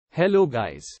Hello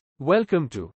guys. Welcome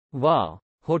to Wow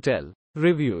Hotel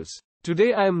Reviews.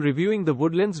 Today I am reviewing the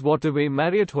Woodlands Waterway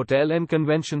Marriott Hotel and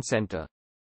Convention Center.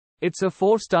 It's a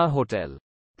 4-star hotel.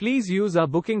 Please use our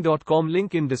booking.com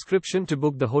link in description to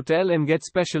book the hotel and get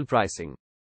special pricing.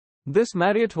 This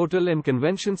Marriott Hotel and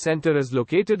Convention Center is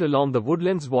located along the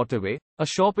Woodlands Waterway, a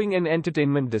shopping and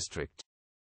entertainment district.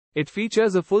 It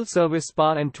features a full-service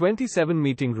spa and 27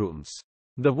 meeting rooms.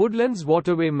 The Woodlands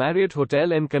Waterway Marriott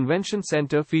Hotel and Convention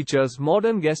Center features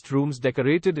modern guest rooms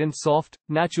decorated in soft,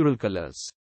 natural colors.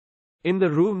 In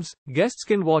the rooms, guests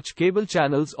can watch cable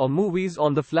channels or movies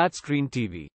on the flat-screen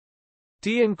TV.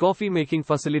 Tea and coffee making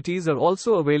facilities are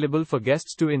also available for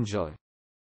guests to enjoy.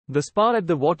 The spa at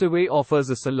the Waterway offers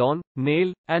a salon,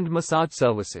 nail, and massage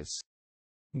services.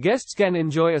 Guests can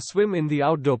enjoy a swim in the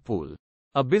outdoor pool.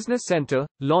 A business center,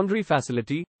 laundry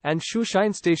facility, and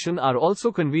shoeshine station are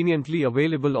also conveniently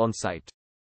available on site.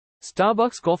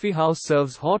 Starbucks Coffee House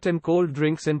serves hot and cold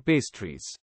drinks and pastries.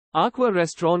 Acqua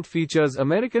Restaurant features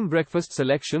American breakfast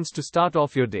selections to start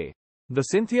off your day. The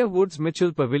Cynthia Woods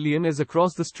Mitchell Pavilion is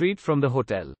across the street from the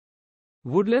hotel.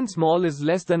 Woodlands Mall is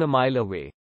less than a mile away.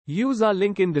 Use our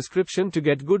link in description to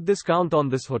get good discount on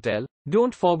this hotel.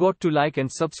 Don't forget to like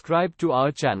and subscribe to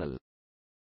our channel.